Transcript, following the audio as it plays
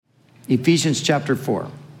Ephesians chapter 4.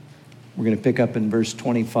 We're going to pick up in verse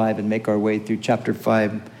 25 and make our way through chapter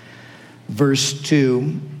 5, verse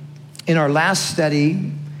 2. In our last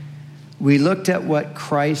study, we looked at what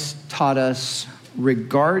Christ taught us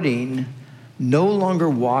regarding no longer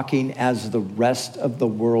walking as the rest of the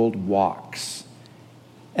world walks,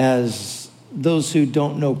 as those who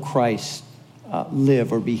don't know Christ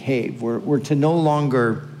live or behave. We're to no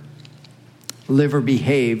longer live or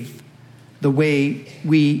behave the way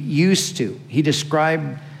we used to. He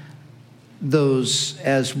described those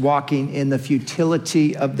as walking in the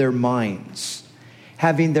futility of their minds,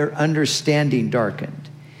 having their understanding darkened,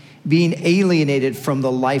 being alienated from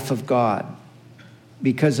the life of God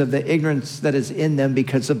because of the ignorance that is in them,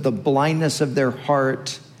 because of the blindness of their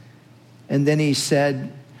heart. And then he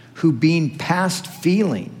said, who being past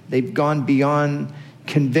feeling, they've gone beyond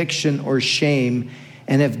conviction or shame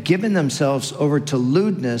and have given themselves over to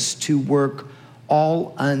lewdness to work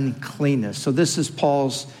all uncleanness. So this is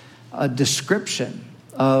Paul's description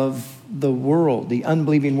of the world, the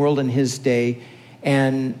unbelieving world in his day.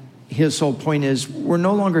 And his whole point is we're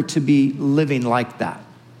no longer to be living like that.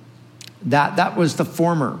 That was the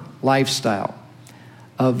former lifestyle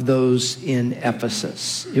of those in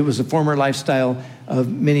Ephesus. It was a former lifestyle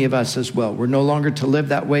of many of us as well. We're no longer to live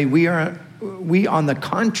that way. We, on the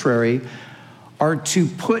contrary, are to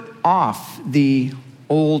put off the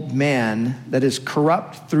old man that is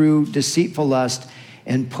corrupt through deceitful lust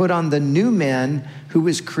and put on the new man who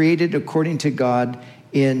was created according to God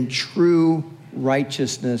in true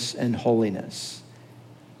righteousness and holiness.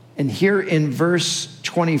 And here in verse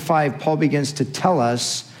 25, Paul begins to tell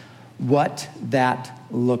us what that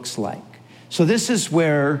looks like. So this is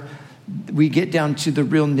where we get down to the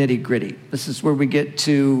real nitty-gritty. This is where we get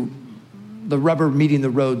to the rubber meeting the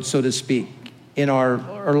road, so to speak, in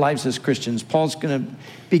our lives as Christians. Paul's going to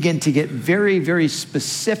begin to get very, very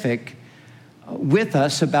specific with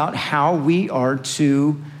us about how we are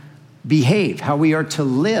to behave, how we are to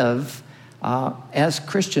live as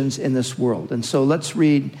Christians in this world. And so let's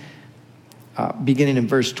read beginning in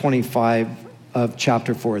verse 25 of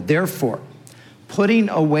chapter 4. Therefore, putting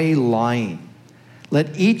away lying,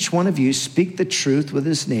 let each one of you speak the truth with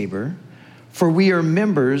his neighbor, for we are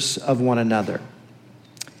members of one another.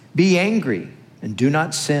 Be angry and do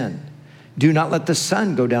not sin. Do not let the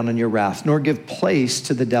sun go down on your wrath, nor give place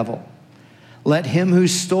to the devil. Let him who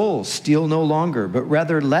stole steal no longer, but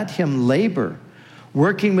rather let him labor,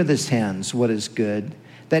 working with his hands what is good,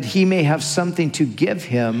 that he may have something to give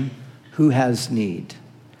him who has need.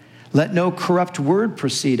 Let no corrupt word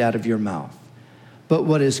proceed out of your mouth, but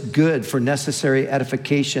what is good for necessary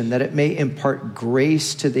edification, that it may impart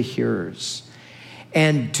grace to the hearers.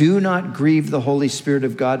 And do not grieve the Holy Spirit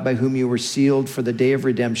of God, by whom you were sealed for the day of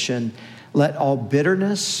redemption. Let all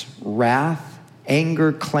bitterness, wrath,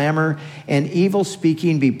 anger, clamor, and evil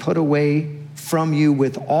speaking be put away from you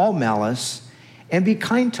with all malice, and be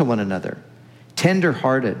kind to one another,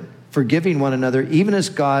 tender-hearted, forgiving one another, even as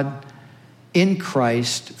God in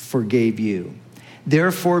Christ forgave you.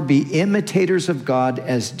 Therefore, be imitators of God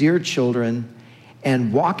as dear children,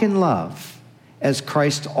 and walk in love, as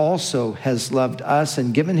Christ also has loved us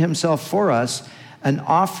and given himself for us, an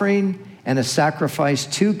offering and a sacrifice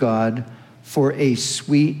to God for a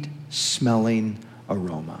sweet-smelling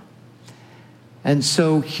aroma. And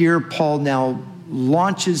so here Paul now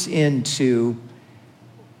launches into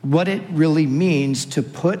what it really means to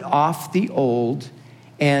put off the old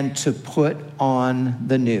and to put on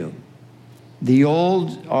the new. The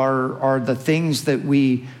old are the things that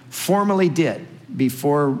we formerly did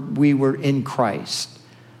before we were in Christ.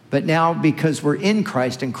 But now, because we're in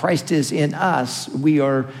Christ and Christ is in us, we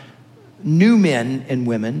are new men and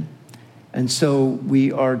women. And so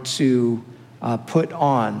we are to put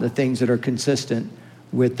on the things that are consistent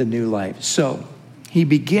with the new life. So he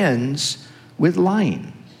begins with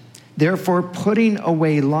lying. Therefore, putting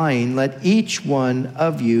away lying, let each one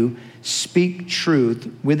of you speak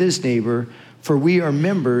truth with his neighbor, for we are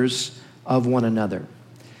members of one another.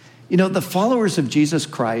 You know, the followers of Jesus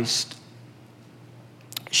Christ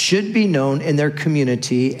should be known in their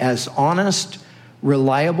community as honest,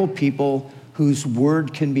 reliable people whose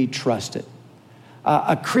word can be trusted.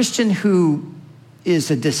 A Christian who is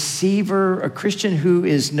a deceiver, a Christian who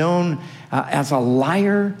is known as a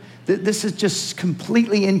liar, this is just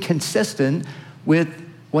completely inconsistent with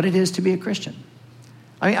what it is to be a Christian.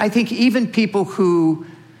 I think even people who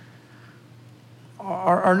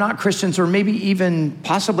are not Christians, or maybe even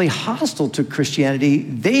possibly hostile to Christianity,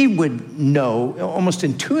 they would know almost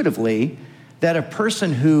intuitively that a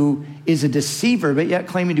person who is a deceiver but yet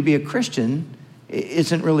claiming to be a Christian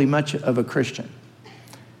isn't really much of a Christian.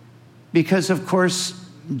 Because, of course,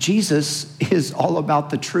 Jesus is all about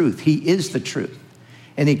the truth. He is the truth.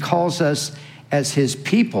 And he calls us as his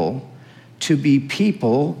people to be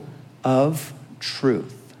people of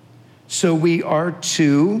truth. So we are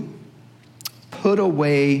to put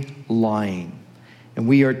away lying. And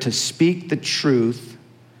we are to speak the truth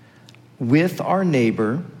with our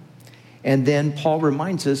neighbor. And then Paul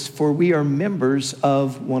reminds us, for we are members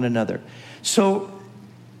of one another. So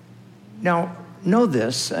now, know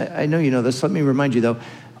this. I know you know this. Let me remind you, though.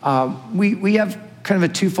 We have kind of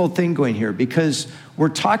a twofold thing going here, because we're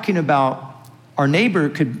talking about our neighbor.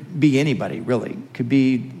 Could be anybody, really. Could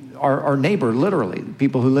be our neighbor, literally. The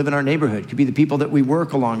people who live in our neighborhood. Could be the people that we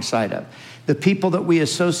work alongside of. The people that we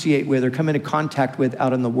associate with or come into contact with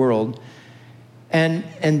out in the world. And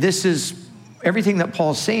this is, everything that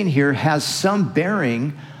Paul's saying here has some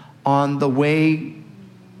bearing on the way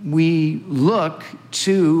we look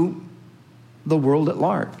to the world at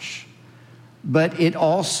large. But it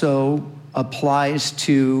also applies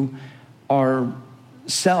to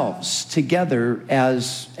ourselves together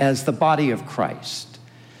as the body of Christ.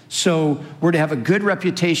 So we're to have a good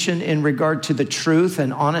reputation in regard to the truth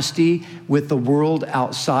and honesty with the world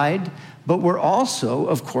outside, but we're also,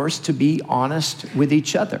 of course, to be honest with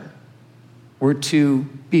each other. We're to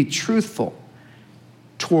be truthful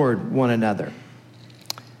toward one another.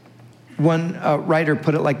 One writer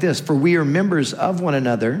put it like this: for we are members of one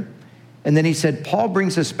another. And then he said, Paul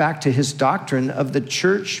brings us back to his doctrine of the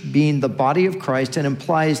church being the body of Christ, and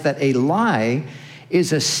implies that a lie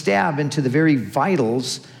is a stab into the very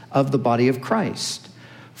vitals of the body of Christ.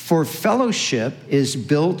 For fellowship is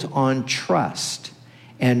built on trust,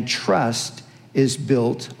 and trust is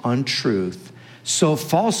built on truth. So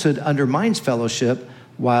falsehood undermines fellowship,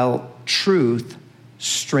 while truth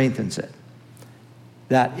strengthens it.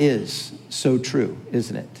 That is so true,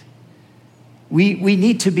 isn't it? We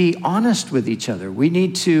need to be honest with each other. We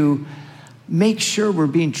need to make sure we're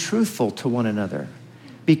being truthful to one another,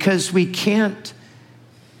 because we can't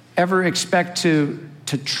ever expect to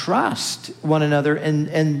trust one another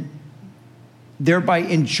and thereby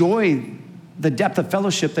enjoy the depth of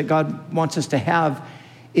fellowship that God wants us to have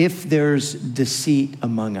if there's deceit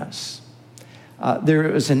among us. There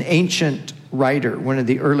was an ancient writer, one of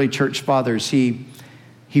the early church fathers. He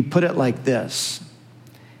put it like this.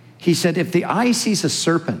 He said, if the eye sees a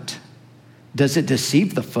serpent, does it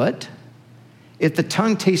deceive the foot? If the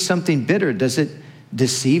tongue tastes something bitter, does it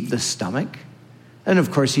deceive the stomach? And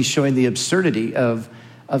of course, he's showing the absurdity of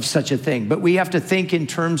such a thing. But we have to think in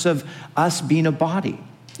terms of us being a body.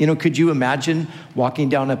 You know, could you imagine walking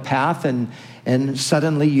down a path and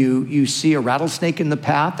suddenly you see a rattlesnake in the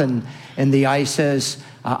path and the eye says,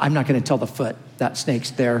 I'm not going to tell the foot that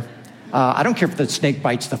snake's there. I don't care if the snake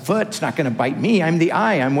bites the foot. It's not going to bite me. I'm the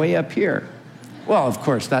eye. I'm way up here. Well, of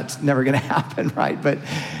course, that's never going to happen, right? But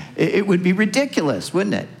it would be ridiculous,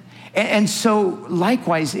 wouldn't it? And so,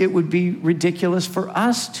 likewise, it would be ridiculous for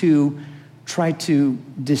us to try to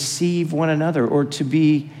deceive one another or to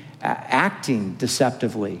be acting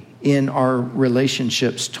deceptively in our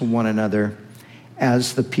relationships to one another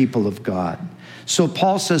as the people of God. So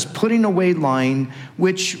Paul says, putting away lying,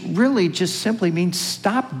 which really just simply means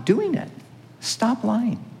stop doing it. Stop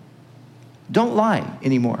lying. Don't lie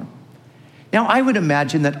anymore. Now, I would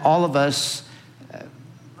imagine that all of us,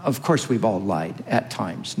 of course, we've all lied at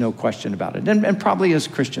times, no question about it. And probably as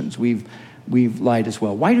Christians, we've lied as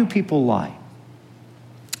well. Why do people lie?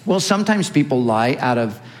 Well, sometimes people lie out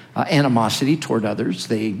of animosity toward others.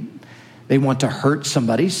 They want to hurt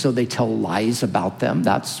somebody, so they tell lies about them.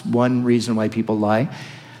 That's one reason why people lie.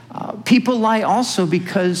 People lie also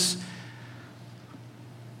because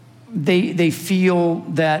they feel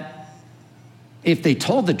that if they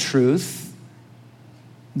told the truth,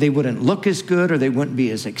 they wouldn't look as good or they wouldn't be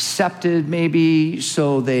as accepted maybe.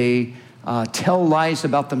 So they tell lies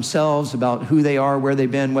about themselves, about who they are, where they've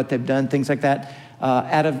been, what they've done, things like that,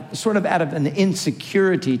 out of an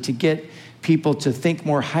insecurity to get people to think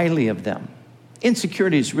more highly of them.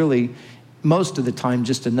 Insecurity is really, most of the time,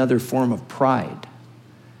 just another form of pride.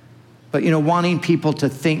 But, wanting people to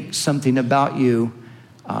think something about you,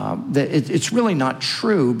 that it's really not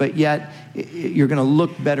true, but yet you're going to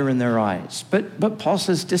look better in their eyes. But Paul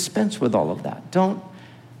says, dispense with all of that. Don't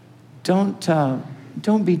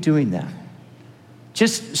be doing that.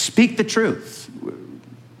 Just speak the truth.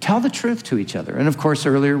 Tell the truth to each other. And of course,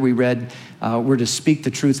 earlier we read we're to speak the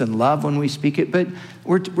truth in love when we speak it, but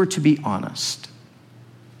we're to be honest.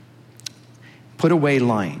 Put away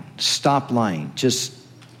lying. Stop lying. Just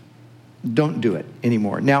don't do it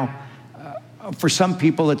anymore. Now, for some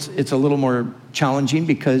people, it's a little more challenging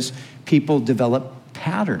because people develop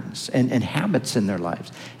patterns and habits in their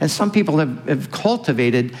lives. And some people have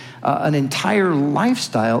cultivated an entire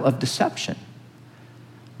lifestyle of deception.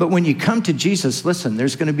 But when you come to Jesus, listen,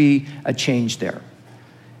 there's going to be a change there.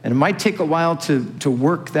 And it might take a while to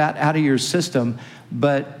work that out of your system,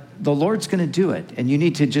 but the Lord's going to do it. And you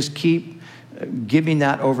need to just keep giving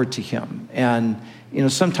that over to him. And,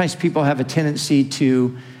 sometimes people have a tendency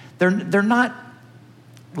to, they're not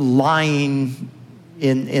lying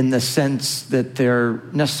in the sense that they're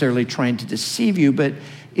necessarily trying to deceive you, but,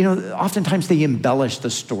 oftentimes they embellish the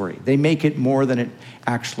story. They make it more than it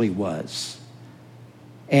actually was.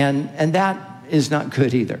 And that is not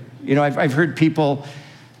good either. I've heard people,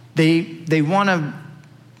 they want to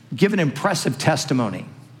give an impressive testimony.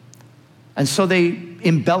 And so they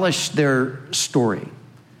embellish their story.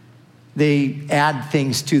 They add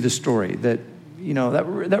things to the story that,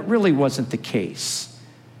 that really wasn't the case.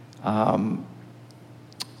 I've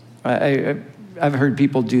heard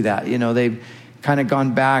people do that. They've kind of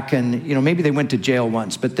gone back and, maybe they went to jail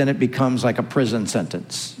once, but then it becomes like a prison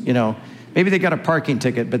sentence. Maybe they got a parking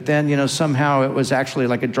ticket, but then, somehow it was actually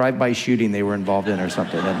like a drive-by shooting they were involved in or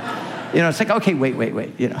something. And, it's like, okay,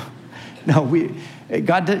 wait. No,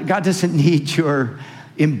 God doesn't need your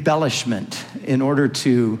embellishment in order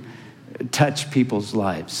to touch people's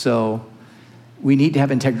lives. So we need to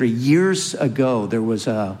have integrity. Years ago, there was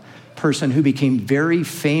a person who became very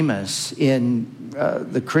famous in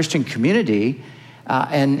the Christian community,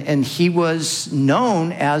 and he was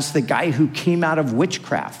known as the guy who came out of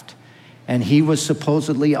witchcraft. And he was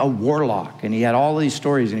supposedly a warlock, and he had all these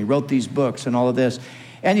stories, and he wrote these books and all of this.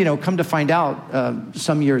 And, come to find out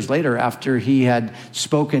some years later, after he had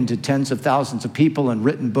spoken to tens of thousands of people and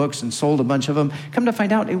written books and sold a bunch of them, come to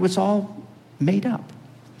find out it was all made up.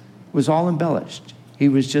 It was all embellished. He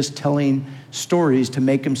was just telling stories to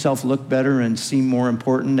make himself look better and seem more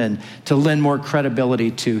important and to lend more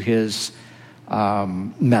credibility to his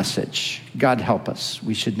message. God help us.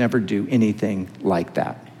 We should never do anything like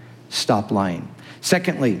that. Stop lying.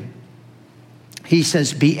 Secondly, he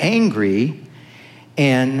says, be angry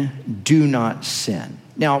and do not sin.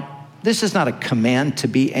 Now, this is not a command to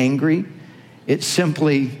be angry. It's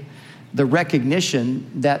simply the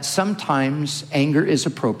recognition that sometimes anger is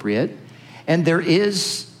appropriate, and there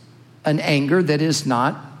is an anger that is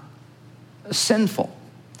not sinful.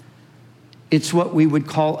 It's what we would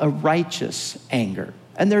call a righteous anger.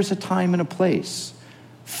 And there's a time and a place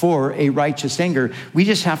for a righteous anger. We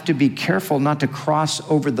just have to be careful not to cross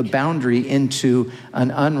over the boundary into an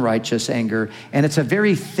unrighteous anger. And it's a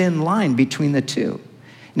very thin line between the two.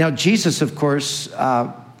 Now, Jesus, of course,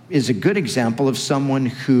 is a good example of someone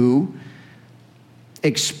who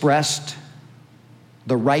expressed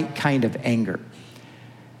the right kind of anger.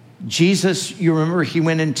 Jesus, you remember, he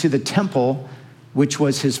went into the temple, which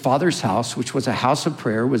was his Father's house, which was a house of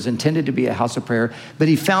prayer, was intended to be a house of prayer, but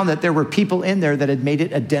he found that there were people in there that had made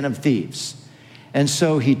it a den of thieves. And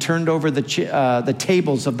so he turned over the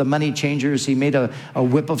tables of the money changers. He made a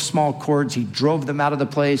whip of small cords. He drove them out of the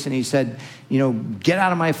place, and he said, get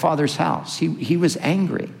out of my Father's house. He was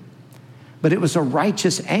angry. But it was a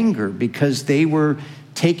righteous anger because they were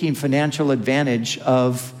taking financial advantage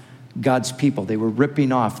of God's people. They were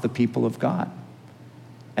ripping off the people of God.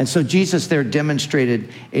 And so Jesus there demonstrated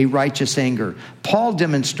a righteous anger. Paul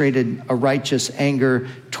demonstrated a righteous anger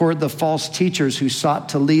toward the false teachers who sought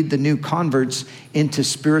to lead the new converts into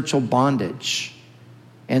spiritual bondage.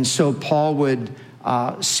 And so Paul would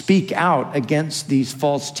speak out against these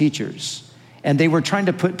false teachers. And they were trying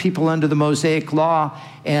to put people under the Mosaic law,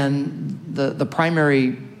 and the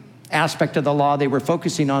primary aspect of the law they were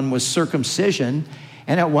focusing on was circumcision.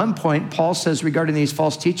 And at one point, Paul says regarding these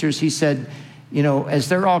false teachers, he said, as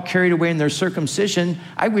they're all carried away in their circumcision,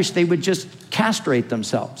 I wish they would just castrate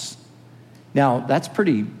themselves. Now, that's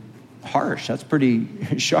pretty harsh. That's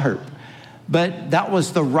pretty sharp. But that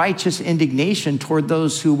was the righteous indignation toward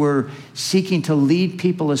those who were seeking to lead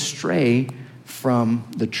people astray from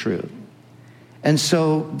the truth. And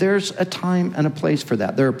so there's a time and a place for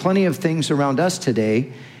that. There are plenty of things around us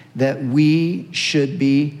today that we should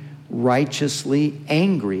be righteously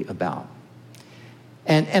angry about.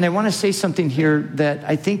 And I want to say something here that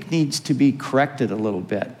I think needs to be corrected a little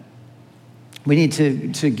bit. We need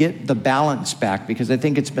to get the balance back because I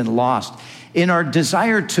think it's been lost. In our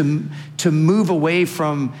desire to move away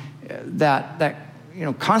from that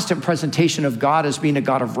constant presentation of God as being a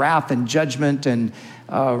God of wrath and judgment and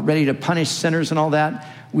ready to punish sinners and all that,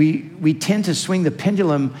 we tend to swing the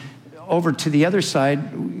pendulum over to the other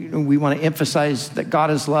side. We want to emphasize that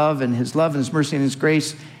God is love and his His mercy and his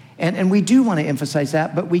grace. And we do want to emphasize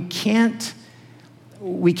that, but we can't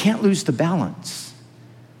lose the balance.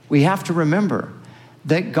 We have to remember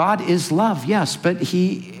that God is love, yes, but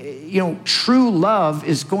true love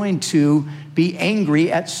is going to be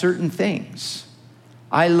angry at certain things.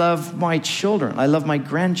 I love my children. I love my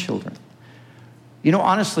grandchildren.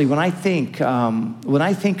 Honestly, when I think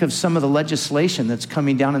of some of the legislation that's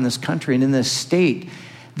coming down in this country and in this state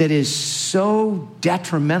that is so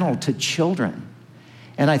detrimental to children,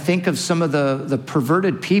 and I think of some of the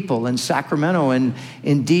perverted people in Sacramento and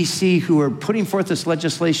in D.C. who are putting forth this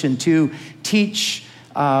legislation to teach,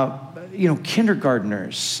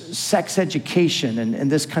 kindergartners sex education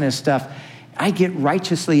and this kind of stuff, I get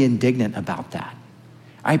righteously indignant about that.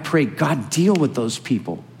 I pray, God, deal with those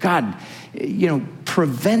people. God,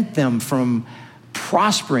 prevent them from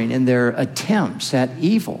prospering in their attempts at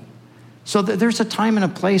evil. So there's a time and a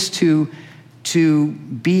place to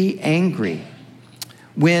be angry.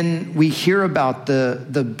 When we hear about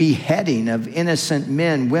the beheading of innocent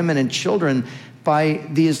men, women, and children by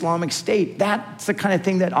the Islamic State, that's the kind of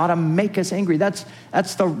thing that ought to make us angry. That's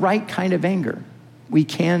the right kind of anger. We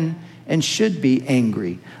can and should be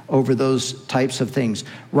angry over those types of things.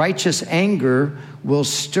 Righteous anger will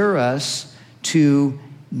stir us to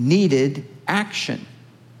needed action.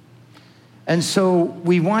 And so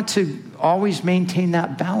we want to always maintain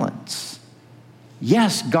that balance.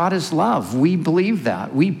 Yes, God is love. We believe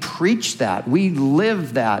that. We preach that. We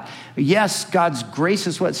live that. Yes, God's grace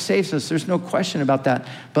is what saves us. There's no question about that.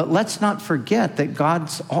 But let's not forget that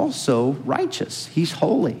God's also righteous. He's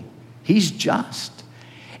holy. He's just.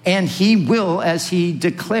 And he will, as he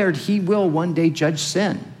declared, he will one day judge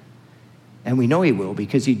sin. And we know he will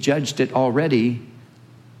because he judged it already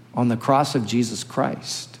on the cross of Jesus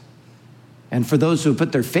Christ. And for those who have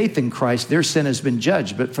put their faith in Christ, their sin has been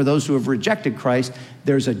judged. But for those who have rejected Christ,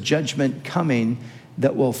 there's a judgment coming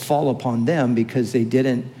that will fall upon them because they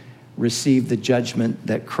didn't receive the judgment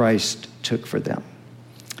that Christ took for them.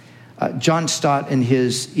 John Stott, in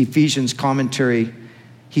his Ephesians commentary,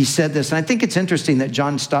 he said this, and I think it's interesting that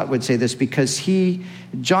John Stott would say this because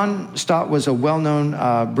John Stott was a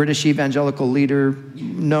well-known British evangelical leader,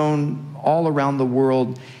 known all around the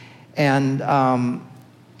world, and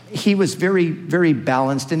he was very, very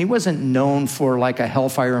balanced, and he wasn't known for like a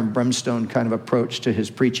hellfire and brimstone kind of approach to his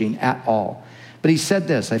preaching at all. But he said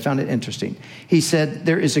this, I found it interesting. He said,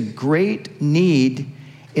 there is a great need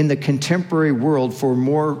in the contemporary world for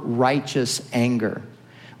more righteous anger.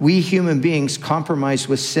 We human beings compromise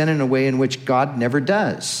with sin in a way in which God never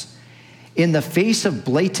does. In the face of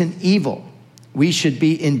blatant evil, we should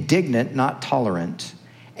be indignant, not tolerant,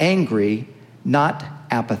 angry, not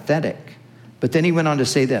apathetic. But then he went on to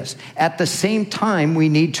say this, at the same time, we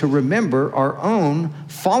need to remember our own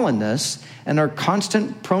fallenness and our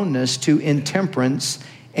constant proneness to intemperance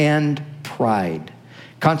and pride.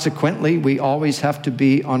 Consequently, we always have to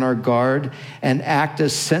be on our guard and act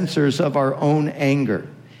as censors of our own anger.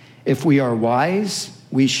 If we are wise,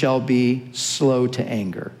 we shall be slow to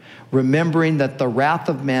anger, remembering that the wrath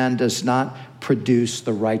of man does not produce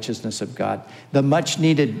the righteousness of God. The much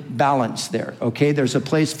needed balance there, okay? There's a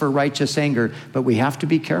place for righteous anger, but we have to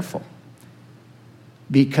be careful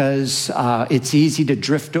because it's easy to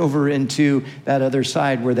drift over into that other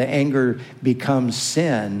side where the anger becomes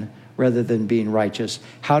sin rather than being righteous.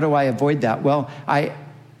 How do I avoid that? Well, I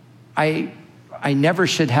never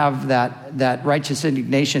should have that righteous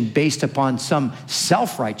indignation based upon some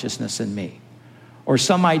self-righteousness in me or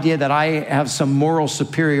some idea that I have some moral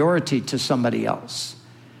superiority to somebody else.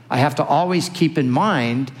 I have to always keep in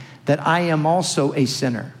mind that I am also a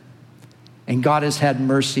sinner and God has had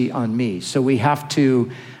mercy on me. So we have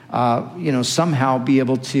to, somehow be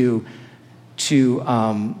able to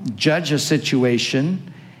judge a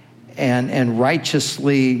situation and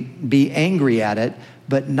righteously be angry at it,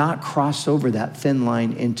 but not cross over that thin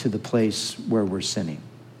line into the place where we're sinning.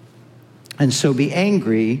 And so be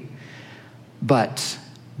angry, but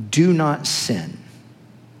do not sin.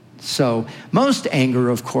 So most anger,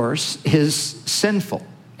 of course, is sinful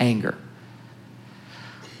anger.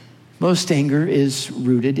 Most anger is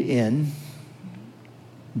rooted in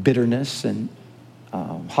bitterness and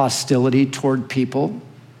hostility toward people,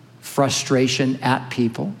 frustration at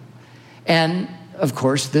people. And of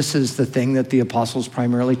course, this is the thing that the apostle's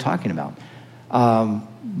primarily talking about.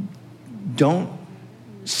 Don't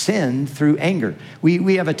sin through anger.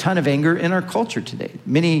 We have a ton of anger in our culture today.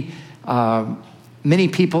 Many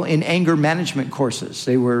people in anger management courses.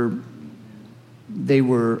 They were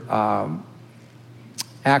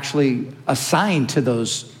actually assigned to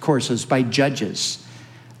those courses by judges.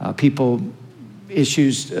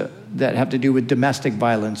 Issues that have to do with domestic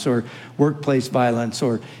violence or workplace violence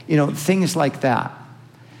or, things like that.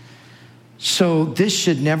 So this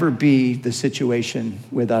should never be the situation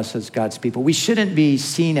with us as God's people. We shouldn't be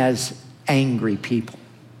seen as angry people.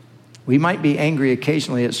 We might be angry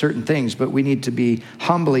occasionally at certain things, but we need to be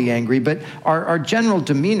humbly angry. But our general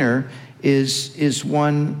demeanor is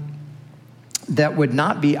one that would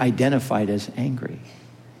not be identified as angry.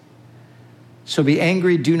 So be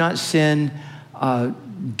angry, do not sin,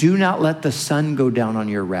 do not let the sun go down on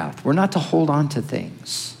your wrath. We're not to hold on to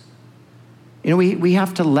things. We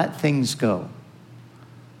have to let things go.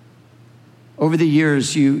 Over the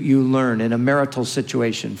years, you learn in a marital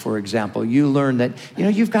situation, for example, you learn that,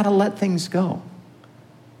 you've got to let things go.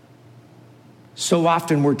 So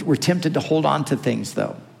often we're tempted to hold on to things,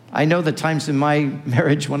 though. I know the times in my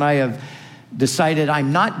marriage when I have decided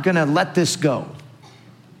I'm not going to let this go.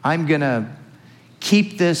 I'm going to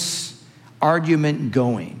keep this argument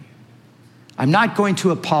going. I'm not going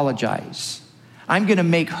to apologize. I'm going to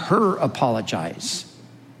make her apologize.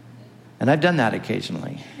 And I've done that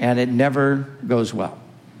occasionally, and it never goes well.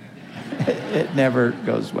 It never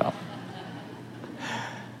goes well.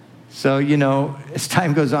 So, as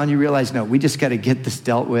time goes on, you realize, no, we just got to get this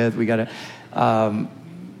dealt with. We've got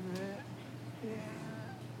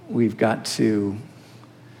to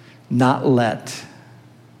not let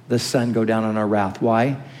the sun go down on our wrath.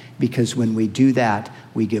 Why? Because when we do that,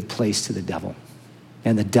 we give place to the devil.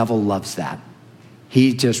 And the devil loves that.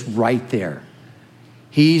 He's just right there.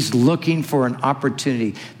 He's looking for an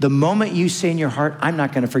opportunity. The moment you say in your heart, I'm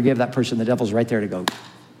not going to forgive that person, the devil's right there to go,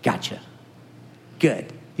 gotcha.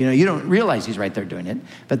 Good. You don't realize he's right there doing it,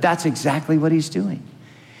 but that's exactly what he's doing.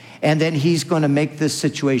 And then he's going to make this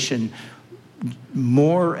situation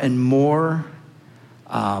more and more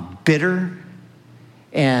bitter,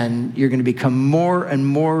 and you're going to become more and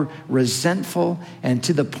more resentful, and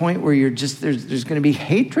to the point where there's going to be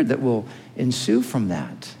hatred that will ensue from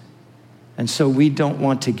that. And so we don't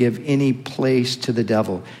want to give any place to the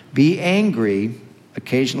devil. Be angry.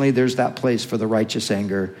 Occasionally there's that place for the righteous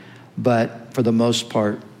anger, but for the most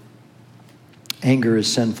part, anger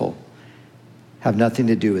is sinful. Have nothing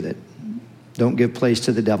to do with it. Don't give place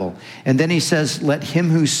to the devil. And then he says, let him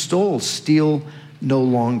who stole steal no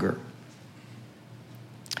longer.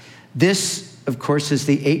 This, of course, is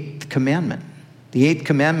the eighth commandment. The eighth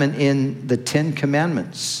commandment in the 10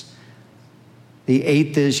 commandments. The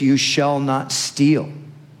eighth is, you shall not steal.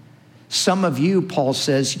 Some of you, Paul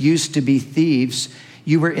says, used to be thieves.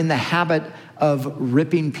 You were in the habit of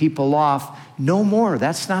ripping people off. No more.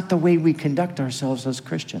 That's not the way we conduct ourselves as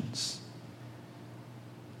Christians.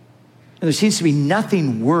 And there seems to be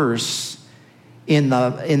nothing worse in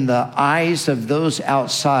the eyes of those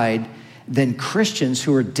outside than Christians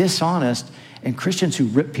who are dishonest and Christians who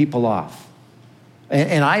rip people off.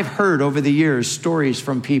 And I've heard over the years stories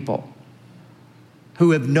from people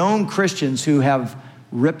who have known Christians who have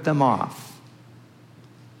ripped them off.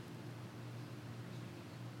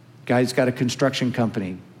 Guy's got a construction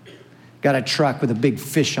company, got a truck with a big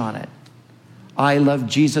fish on it. I love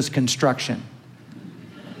Jesus Construction.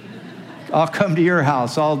 I'll come to your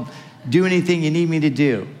house. I'll do anything you need me to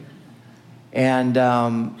do. And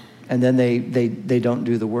then they don't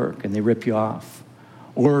do the work and they rip you off.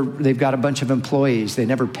 Or they've got a bunch of employees, they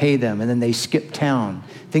never pay them, and then they skip town.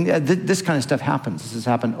 This kind of stuff happens. This has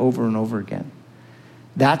happened over and over again.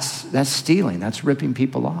 That's stealing. That's ripping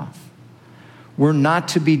people off. We're not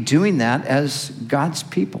to be doing that as God's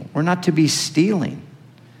people. We're not to be stealing.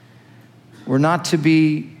 We're not to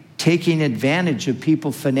be taking advantage of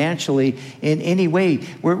people financially in any way.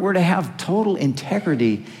 We're to have total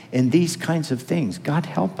integrity in these kinds of things. God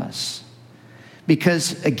help us.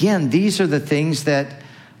 Because, again, these are the things that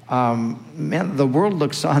the world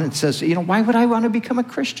looks on and says, why would I want to become a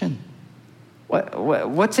Christian?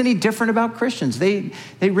 What's any different about Christians? They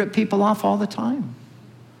rip people off all the time.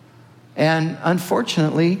 And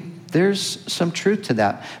unfortunately, there's some truth to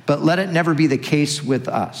that. But let it never be the case with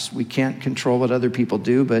us. We can't control what other people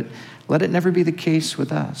do, but let it never be the case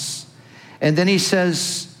with us. And then he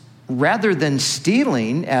says, rather than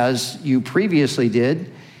stealing, as you previously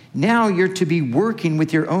did, now you're to be working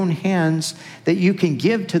with your own hands that you can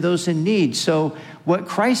give to those in need. So what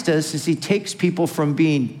Christ does is he takes people from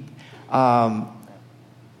being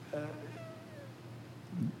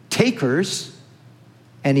takers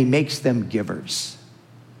and he makes them givers.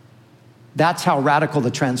 That's how radical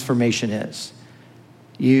the transformation is.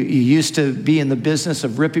 You used to be in the business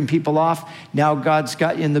of ripping people off. Now God's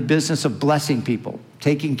got you in the business of blessing people,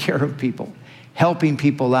 taking care of people, helping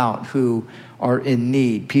people out who are in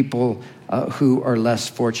need, people who are less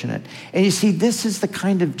fortunate. And you see, this is the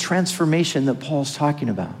kind of transformation that Paul's talking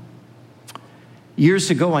about.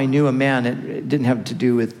 Years ago, I knew a man, it didn't have to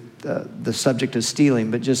do with the subject of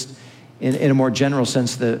stealing, but just in a more general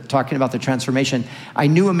sense, talking about the transformation. I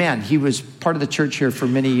knew a man. He was part of the church here for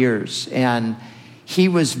many years, and he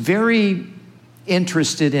was very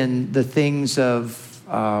interested in the things of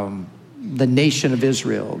the nation of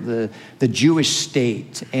Israel, the Jewish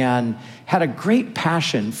state, and had a great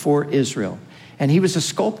passion for Israel. And he was a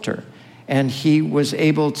sculptor, and he was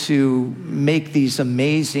able to make these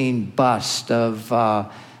amazing busts of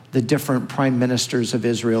the different prime ministers of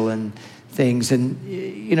Israel and things.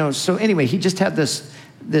 And, so anyway, he just had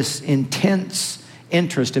this intense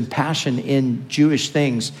interest and passion in Jewish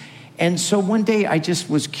things. And so one day I just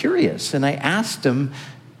was curious, and I asked him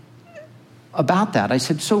about that. I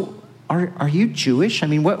said, so are you Jewish? I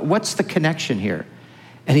mean, what's the connection here?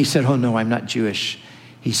 And he said, oh, no, I'm not Jewish.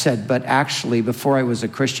 He said, but actually, before I was a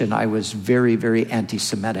Christian, I was very, very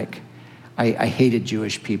anti-Semitic. I hated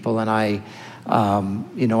Jewish people, and I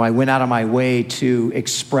went out of my way to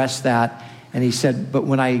express that. And he said, but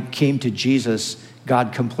when I came to Jesus,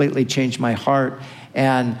 God completely changed my heart.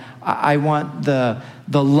 And I want the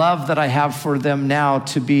love that I have for them now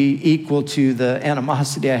to be equal to the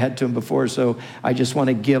animosity I had to them before. So I just want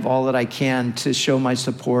to give all that I can to show my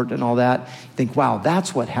support and all that. Think, wow,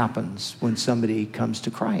 that's what happens when somebody comes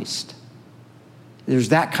to Christ. There's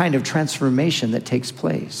that kind of transformation that takes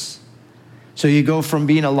place. So you go from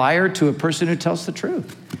being a liar to a person who tells the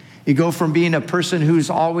truth. You go from being a person who's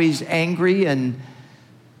always angry and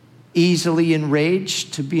easily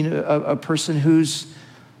enraged to being a person who's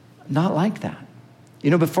not like that.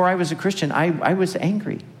 Before I was a Christian, I was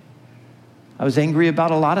angry. I was angry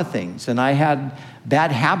about a lot of things, and I had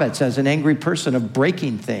bad habits as an angry person of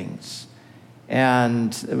breaking things.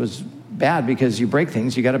 And it was bad because you break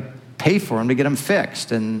things, you got to pay for them to get them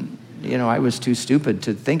fixed. And, I was too stupid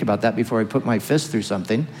to think about that before I put my fist through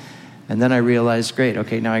something. And then I realized, great,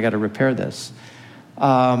 okay, now I got to repair this.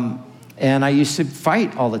 And I used to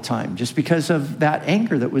fight all the time just because of that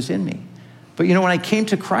anger that was in me. But, when I came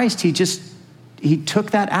to Christ, he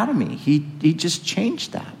took that out of me. He just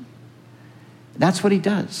changed that. That's what he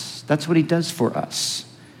does. That's what he does for us.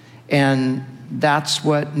 And that's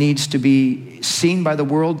what needs to be seen by the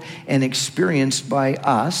world and experienced by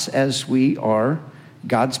us as we are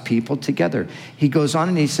God's people together. He goes on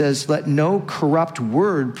and he says, let no corrupt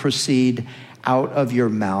word proceed out of your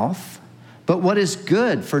mouth, but what is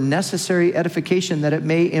good for necessary edification, that it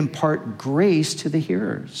may impart grace to the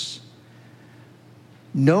hearers.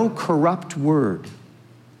 No corrupt word.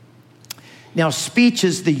 Now, speech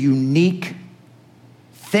is the unique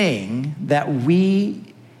thing that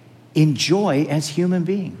we enjoy as human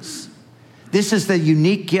beings. This is the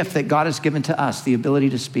unique gift that God has given to us, the ability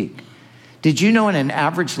to speak. Did you know in an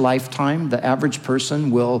average lifetime, the average person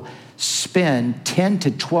will spend 10 to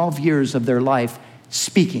 12 years of their life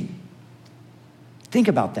speaking? Think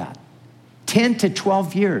about that. 10 to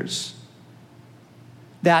 12 years.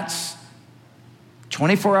 That's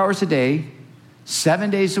 24 hours a day, 7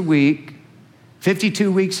 days a week,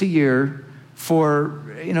 52 weeks a year for,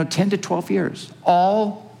 10 to 12 years,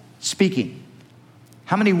 all speaking.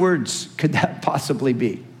 How many words could that possibly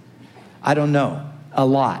be? I don't know. A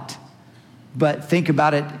lot. But think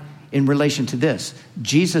about it in relation to this.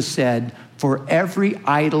 Jesus said, for every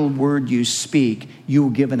idle word you speak, you will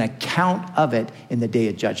give an account of it in the day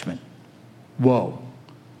of judgment. Whoa,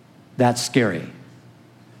 that's scary.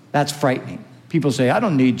 That's frightening. People say, I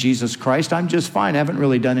don't need Jesus Christ. I'm just fine. I haven't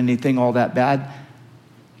really done anything all that bad.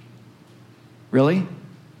 Really?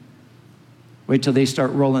 Wait till they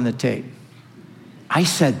start rolling the tape. I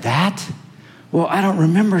said that? Well, I don't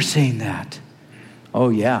remember saying that. Oh,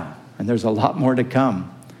 yeah. And there's a lot more to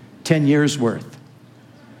come. 10 years worth.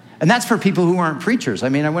 And that's for people who aren't preachers. I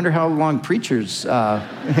mean, I wonder how long preachers,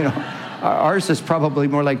 ours is probably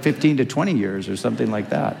more like 15 to 20 years or something like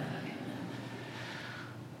that.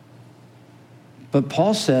 But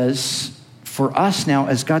Paul says, for us now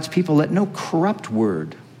as God's people, let no corrupt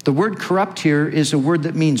word. The word corrupt here is a word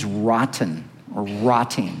that means rotten or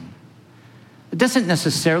rotting. It doesn't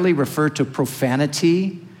necessarily refer to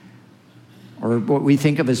profanity or what we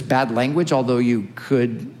think of as bad language, although you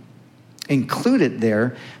could include it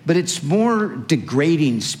there, but it's more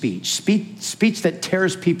degrading speech that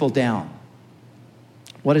tears people down.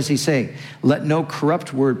 What does he say? Let no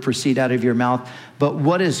corrupt word proceed out of your mouth, but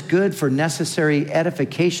what is good for necessary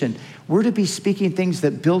edification. We're to be speaking things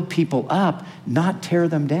that build people up, not tear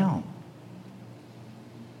them down.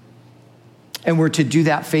 And we're to do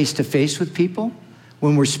that face to face with people.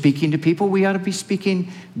 When we're speaking to people, we ought to be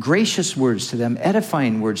speaking gracious words to them,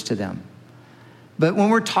 edifying words to them. But when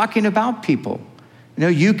we're talking about people,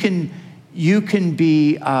 you can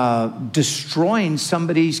be destroying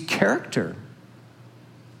somebody's character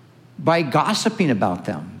by gossiping about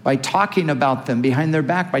them, by talking about them behind their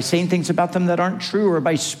back, by saying things about them that aren't true, or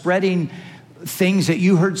by spreading things that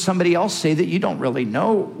you heard somebody else say that you don't really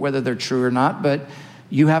know whether they're true or not, but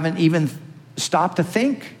you haven't even stopped to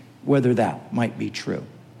think whether that might be true.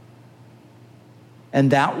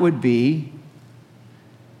 And that would be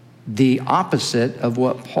the opposite of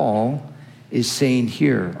what Paul is saying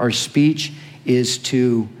here. Our speech is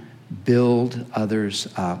to build others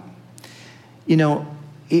up. You know,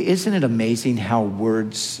 isn't it amazing how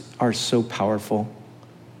words are so powerful?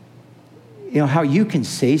 You know, how you can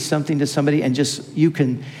say something to somebody and just, you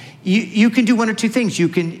can do one or two things. You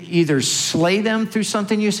can either slay them through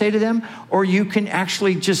something you say to them, or you can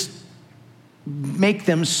actually just make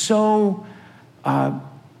them so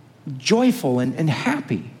joyful and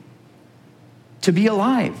happy to be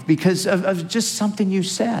alive because of just something you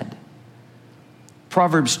said.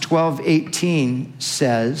 Proverbs 12:18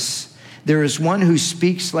 says, "There is one who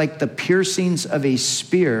speaks like the piercings of a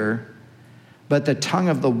spear, but the tongue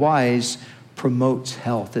of the wise promotes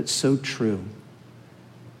health." It's so true.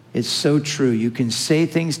 It's so true. You can say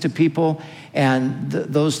things to people, and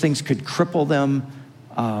those things could cripple them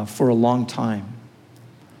for a long time.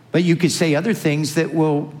 But you could say other things that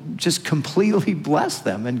will just completely bless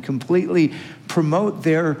them and completely promote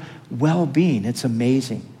their well-being. It's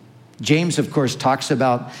amazing. James, of course, talks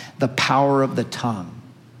about the power of the tongue.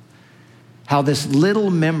 How this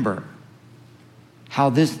little member, how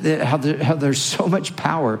there's so much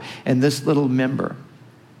power in this little member.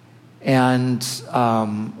 And,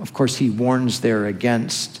 of course, he warns there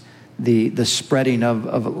against the spreading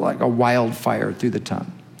of like a wildfire through the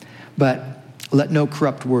tongue. But let no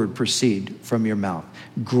corrupt word proceed from your mouth.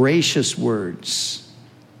 Gracious words,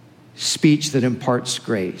 speech that imparts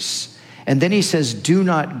grace. And then he says, do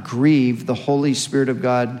not grieve the Holy Spirit of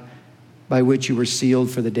God by which you were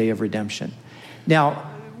sealed for the day of redemption. Now,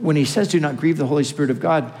 when he says do not grieve the Holy Spirit of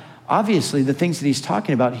God, obviously the things that he's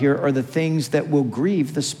talking about here are the things that will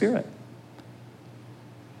grieve the Spirit.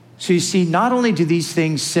 So you see, not only do these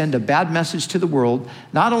things send a bad message to the world,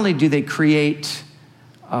 not only do they create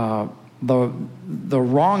the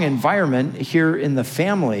wrong environment here in the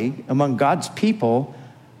family among God's people,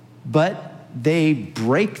 but they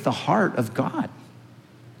break the heart of God.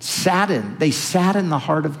 They sadden the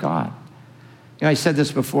heart of God. You know, I said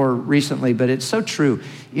this before recently, but it's so true.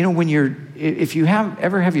 You know, if you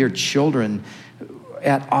ever have your children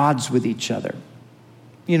at odds with each other,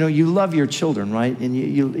 you know, you love your children, right? And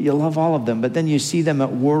you love all of them, but then you see them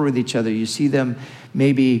at war with each other. You see them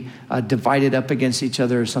maybe divided up against each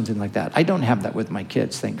other or something like that. I don't have that with my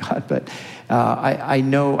kids, thank God, but I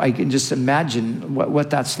know, I can just imagine what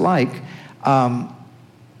that's like. You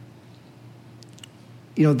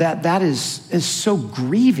know, that is so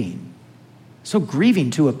grieving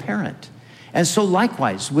to a parent. And so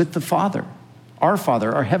likewise with the Father,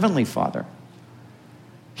 our Heavenly Father.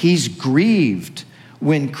 He's grieved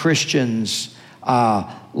when Christians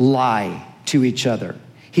lie to each other.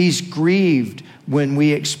 He's grieved when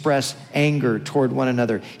we express anger toward one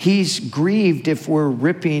another. He's grieved if we're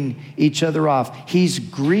ripping each other off. He's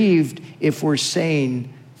grieved if we're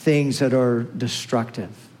saying things that are destructive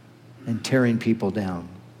and tearing people down.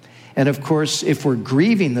 And of course, if we're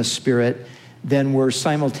grieving the Spirit, then we're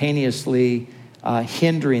simultaneously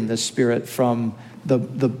hindering the Spirit from the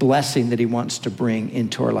blessing that he wants to bring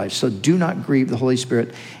into our life. So do not grieve the Holy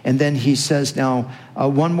Spirit. And then he says now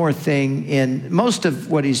one more thing. In most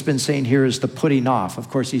of what he's been saying here is the putting off. Of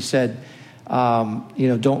course, he said,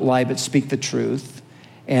 don't lie, but speak the truth.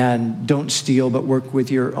 And don't steal, but work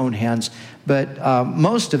with your own hands. But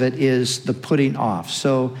most of it is the putting off.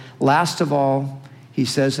 So last of all, he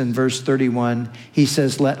says in verse 31, he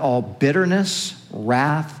says, let all bitterness,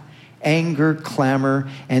 wrath, anger, clamor,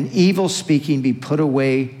 and evil speaking be put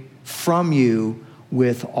away from you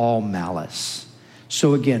with all malice.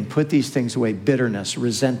 So again, put these things away: bitterness,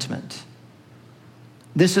 resentment.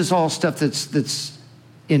 This is all stuff that's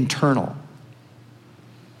internal.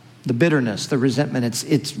 The bitterness, the resentment,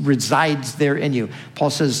 it resides there in you. Paul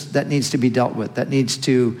says that needs to be dealt with. That needs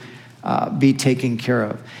to be taken care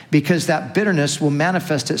of. Because that bitterness will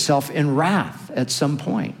manifest itself in wrath at some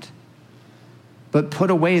point. But put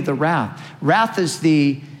away the wrath. Wrath is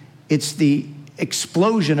the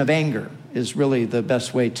explosion of anger, is really the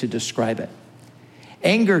best way to describe it.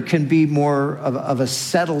 Anger can be more of a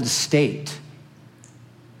settled state.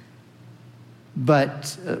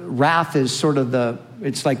 But wrath is sort of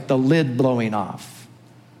it's like the lid blowing off.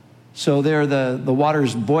 So there the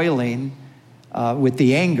water's boiling with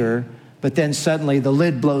the anger, but then suddenly the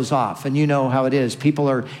lid blows off. And you know how it is. People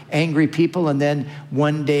are angry people, and then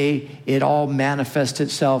one day it all manifests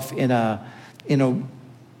itself in a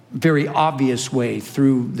very obvious way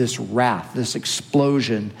through this wrath, this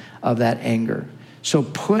explosion of that anger. So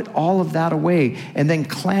put all of that away. And then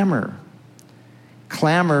clamor.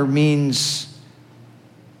 Clamor means,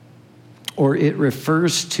 or it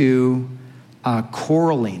refers to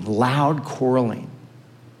quarreling, loud quarreling.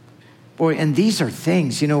 Boy, and these are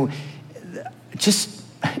things, just,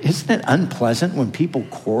 isn't it unpleasant when people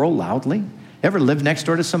quarrel loudly? Ever lived next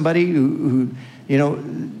door to somebody who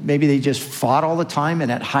maybe they just fought all the time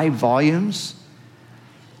and at high volumes?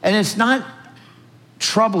 And it's not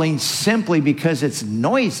troubling simply because it's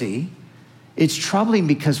noisy. It's troubling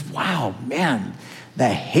because, wow, man, the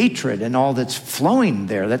hatred and all that's flowing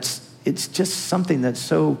there, it's just something that's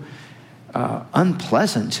so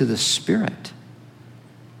unpleasant to the spirit.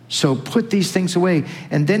 So put these things away.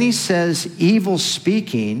 And then he says evil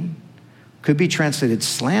speaking could be translated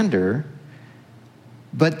slander,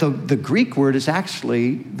 but the Greek word is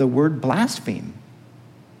actually the word blaspheme.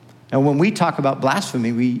 Now, when we talk about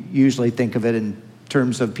blasphemy, we usually think of it in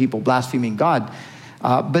terms of people blaspheming God.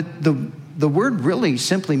 But the word really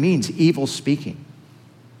simply means evil speaking.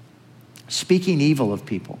 Speaking evil of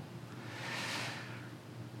people.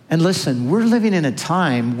 And listen, we're living in a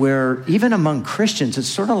time where even among Christians, it's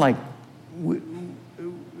sort of like,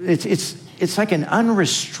 it's like an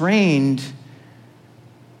unrestrained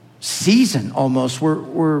season almost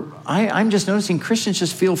where I'm just noticing Christians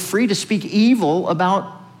just feel free to speak evil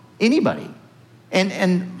about anybody.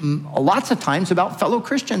 And lots of times about fellow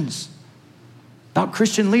Christians, about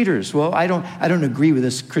Christian leaders. Well, I don't agree with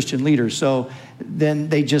this Christian leader, so then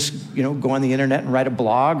they just go on the internet and write a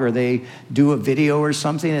blog, or they do a video or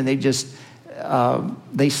something, and they just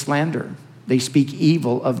they slander, they speak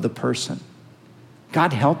evil of the person.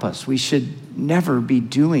 God help us. We should never be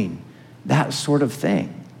doing that sort of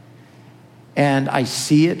thing. And I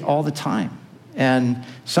see it all the time. And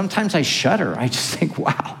sometimes I shudder. I just think,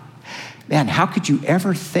 wow, man, how could you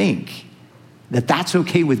ever think that that's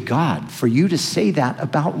okay with God for you to say that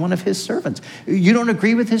about one of his servants? You don't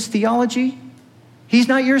agree with his theology? He's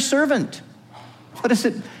not your servant. What is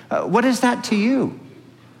it? What is that to you?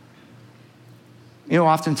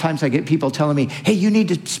 Oftentimes I get people telling me, hey, you need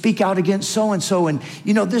to speak out against so-and-so, and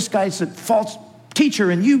this guy's a false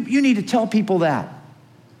teacher, and you need to tell people that.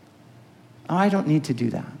 I don't need to do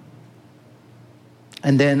that.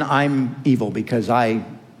 And then I'm evil because I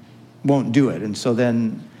won't do it. And so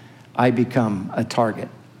then I become a target.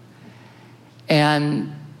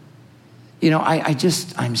 And,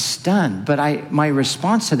 I'm stunned. But my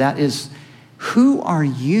response to that is, who are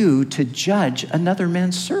you to judge another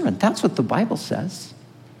man's servant? That's what the Bible says.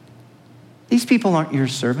 These people aren't your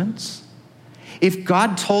servants. If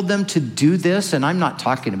God told them to do this, and I'm not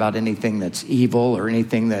talking about anything that's evil or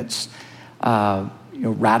anything that's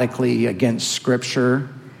radically against Scripture.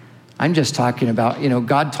 I'm just talking about,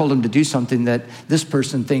 God told him to do something that this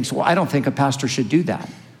person thinks, well, I don't think a pastor should do that.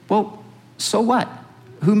 Well, so what?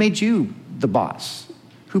 Who made you the boss?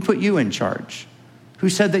 Who put you in charge? Who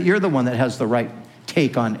said that you're the one that has the right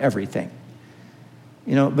take on everything?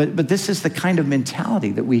 But this is the kind of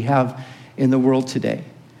mentality that we have in the world today.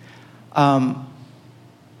 I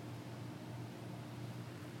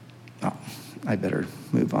better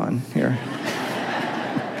move on here.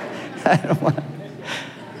 I don't want.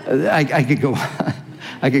 I could go.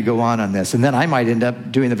 I could go on this, and then I might end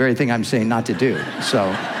up doing the very thing I'm saying not to do. So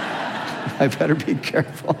I better be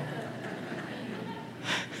careful.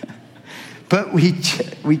 But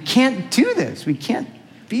we can't do this. We can't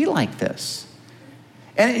be like this.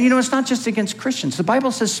 And it's not just against Christians. The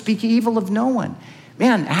Bible says, "Speak evil of no one."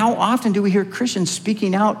 Man, how often do we hear Christians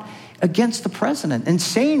speaking out against the president and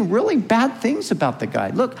saying really bad things about the guy?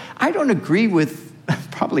 Look, I don't agree with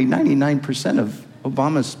probably 99% of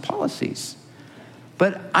Obama's policies,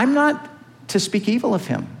 but I'm not to speak evil of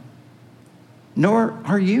him, nor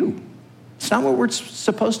are you. It's not what we're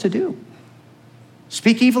supposed to do.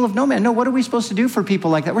 Speak evil of no man. No, what are we supposed to do for people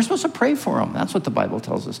like that? We're supposed to pray for them. That's what the Bible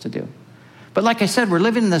tells us to do. But like I said, we're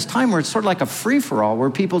living in this time where it's sort of like a free-for-all, where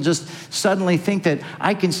people just suddenly think that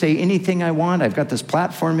I can say anything I want. I've got this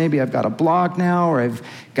platform. Maybe I've got a blog now, or I've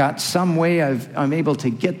got some way I'm able to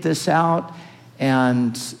get this out.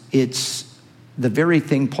 And it's the very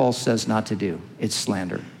thing Paul says not to do. It's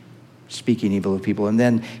slander, speaking evil of people. And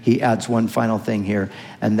then he adds one final thing here,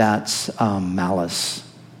 and that's malice.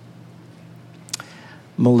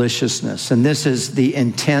 Maliciousness. And this is the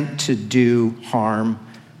intent to do harm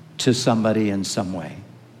to somebody in some way.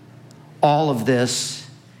 All of this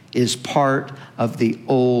is part of the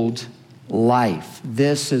old life.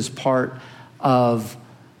 This is part of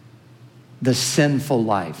the sinful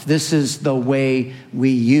life. This is the way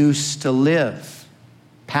we used to live.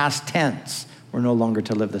 Past tense. We're no longer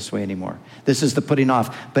to live this way anymore. This is the putting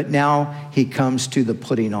off. But now he comes to the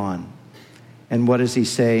putting on. And what does he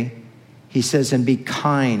say? He says, and be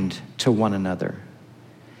kind to one another,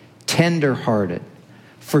 tender-hearted,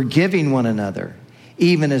 forgiving one another,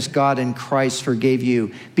 even as God in Christ forgave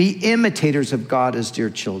you. Be imitators of God as dear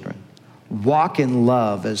children. Walk in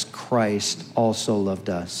love as Christ also loved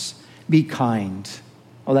us. Be kind.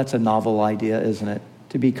 Oh, that's a novel idea, isn't it?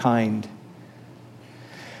 To be kind.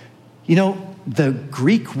 You know, the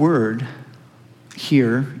Greek word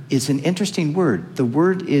here is an interesting word. The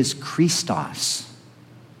word is Christos.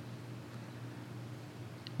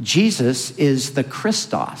 Jesus is the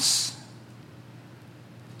Christos.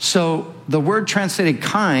 So the word translated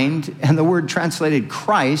kind and the word translated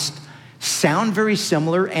Christ sound very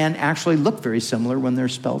similar and actually look very similar when they're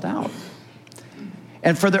spelled out.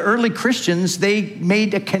 And for the early Christians, they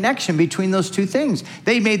made a connection between those two things.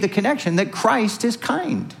 They made the connection that Christ is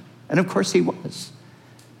kind. And of course he was.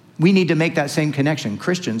 We need to make that same connection.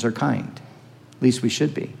 Christians are kind. At least we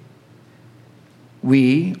should be.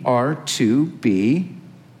 We are to be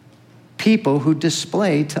people who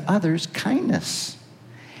display to others kindness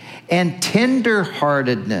and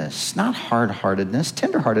tenderheartedness, not hard-heartedness,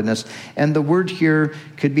 tenderheartedness. And the word here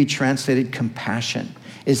could be translated compassion.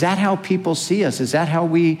 Is that how people see us? Is that how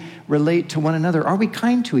we relate to one another? Are we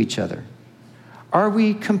kind to each other? Are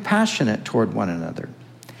we compassionate toward one another?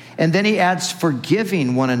 And then he adds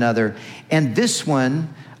forgiving one another. And this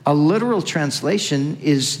one, a literal translation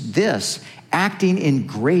is this: acting in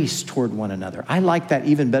grace toward one another. I like that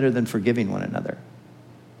even better than forgiving one another.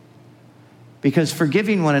 Because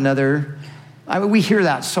forgiving one another, we hear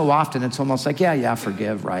that so often, it's almost like, yeah,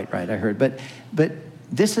 forgive, right, I heard. But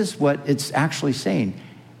this is what it's actually saying.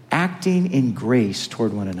 Acting in grace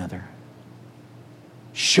toward one another.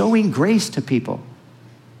 Showing grace to people.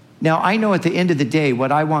 Now, I know at the end of the day,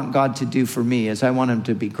 what I want God to do for me is I want him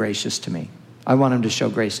to be gracious to me. I want him to show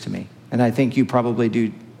grace to me. And I think you probably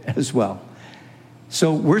do as well.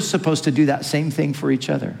 So we're supposed to do that same thing for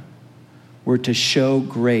each other. We're to show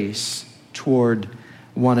grace toward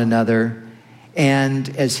one another.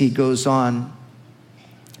 And as he goes on,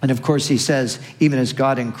 and of course he says, even as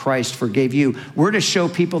God in Christ forgave you, we're to show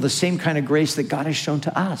people the same kind of grace that God has shown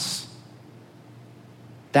to us.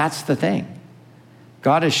 That's the thing.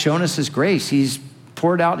 God has shown us his grace. He's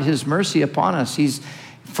poured out his mercy upon us. He's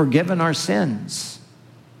forgiven our sins.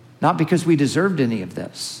 Not because we deserved any of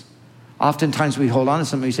this. Oftentimes we hold on to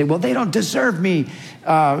somebody and say, well, they don't deserve me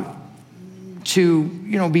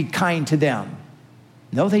to be kind to them.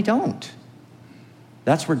 No, they don't.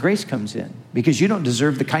 That's where grace comes in. Because you don't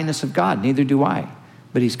deserve the kindness of God. Neither do I.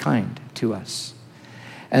 But he's kind to us.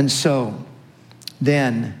 And so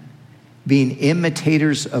then, being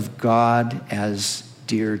imitators of God as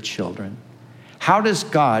dear children. How does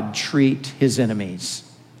God treat his enemies?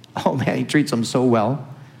 Oh man, he treats them so well.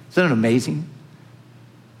 Isn't it amazing?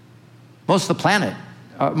 Most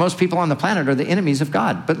people on the planet are the enemies of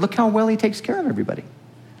God. But look how well he takes care of everybody.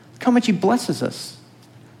 Look how much he blesses us.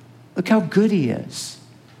 Look how good he is.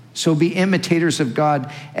 So be imitators of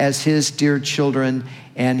God as his dear children.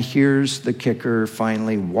 And here's the kicker,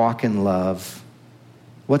 finally, walk in love.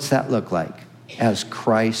 What's that look like? As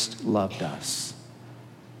Christ loved us.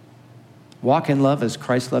 Walk in love as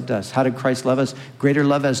Christ loved us. How did Christ love us? Greater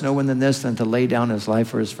love has no one than this, than to lay down his life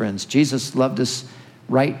for his friends. Jesus loved us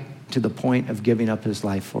right to the point of giving up his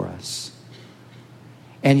life for us.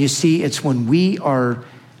 And you see, it's when we are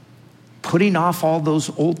putting off all those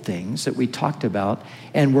old things that we talked about,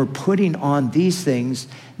 and we're putting on these things,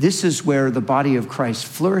 this is where the body of Christ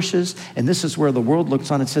flourishes, and this is where the world looks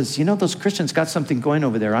on and says, those Christians got something going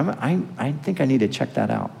over there. I think I need to check that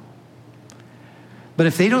out. But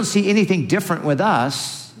if they don't see anything different with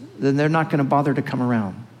us, then they're not going to bother to come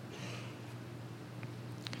around.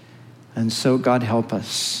 And so God help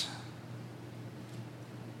us.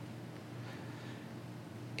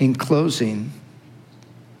 In closing,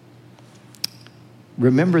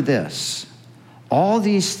 remember this. All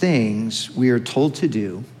these things we are told to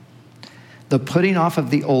do, the putting off of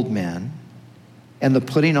the old man and the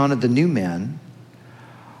putting on of the new man,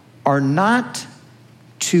 are not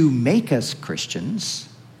to make us Christians,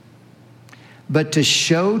 but to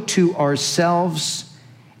show to ourselves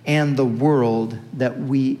and the world that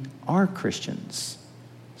we are Christians,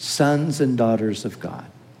 sons and daughters of God.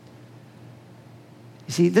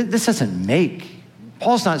 You see, this doesn't make.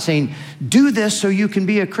 Paul's not saying, do this so you can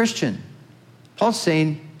be a Christian. Paul's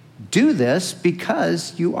saying, do this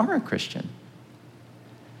because you are a Christian.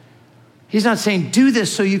 He's not saying, do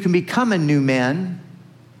this so you can become a new man.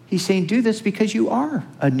 He's saying, do this because you are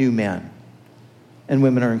a new man. And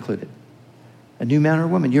women are included. a new man or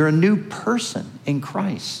woman. You're a new person in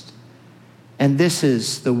Christ. And this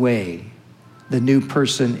is the way the new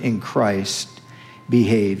person in Christ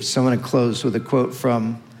behaves. So I'm going to close with a quote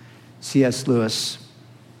from C.S. Lewis.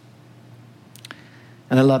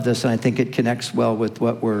 And I love this, and I think it connects well with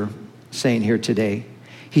what we're saying here today.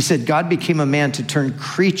 He said, God became a man to turn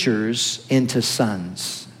creatures into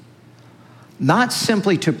sons, not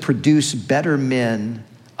simply to produce better men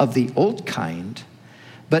of the old kind,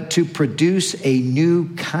 but to produce a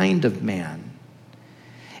new kind of man.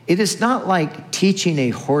 It is not like teaching a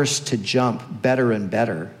horse to jump better and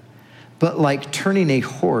better, but like turning a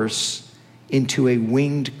horse into a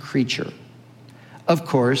winged creature. Of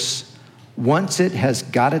course, once it has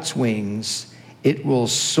got its wings, it will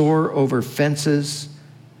soar over fences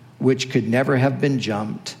which could never have been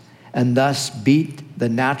jumped, and thus beat the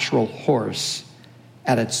natural horse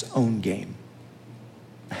at its own game.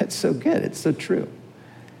 That's so good. It's so true.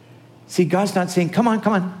 See, God's not saying, come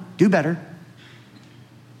on, do better.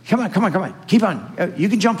 Come on, keep on. You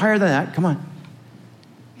can jump higher than that, come on.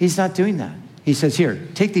 He's not doing that. He says, here,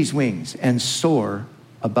 take these wings and soar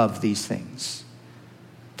above these things.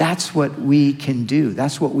 That's what we can do.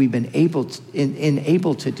 That's what we've been able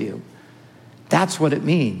to do. That's what it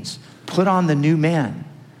means. Put on the new man.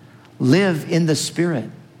 Live in the Spirit.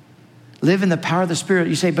 Live in the power of the Spirit.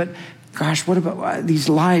 You say, but gosh, what about these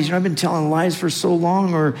lies? I've been telling lies for so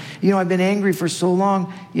long, or, I've been angry for so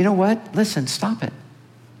long. You know what? Listen, stop it.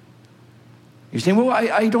 You're saying, well,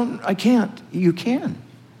 I can't. You can.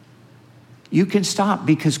 You can stop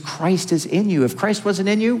because Christ is in you. If Christ wasn't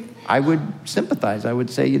in you, I would sympathize. I would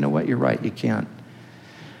say, you know what? You're right. You can't.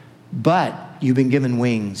 But you've been given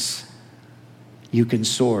wings. You can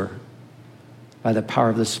soar by the power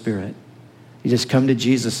of the Spirit. You just come to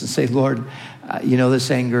Jesus and say, Lord,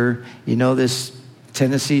 this anger, this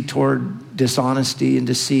tendency toward dishonesty and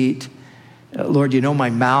deceit. Lord, my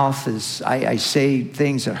mouth is, I say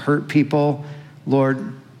things that hurt people.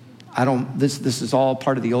 Lord, this is all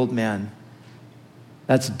part of the old man.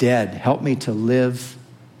 That's dead. Help me to live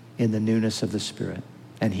in the newness of the Spirit.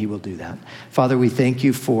 And he will do that. Father, we thank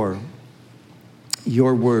you for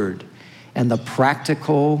your word and the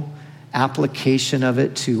practical application of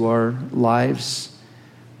it to our lives,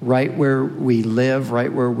 right where we live,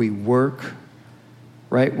 right where we work,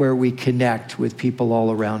 right where we connect with people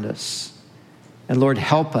all around us. And Lord,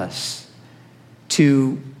 help us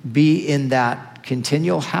to be in that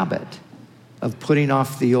continual habit of putting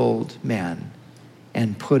off the old man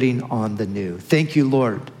and putting on the new. Thank you,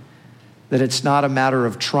 Lord, that it's not a matter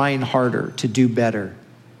of trying harder to do better,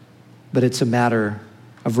 but it's a matter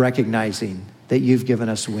of recognizing that you've given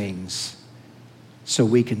us wings so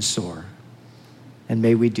we can soar. And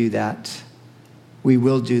may we do that. We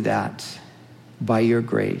will do that by your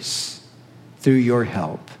grace, through your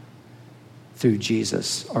help, through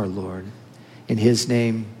Jesus our Lord. In his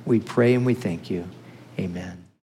name we pray and we thank you. Amen.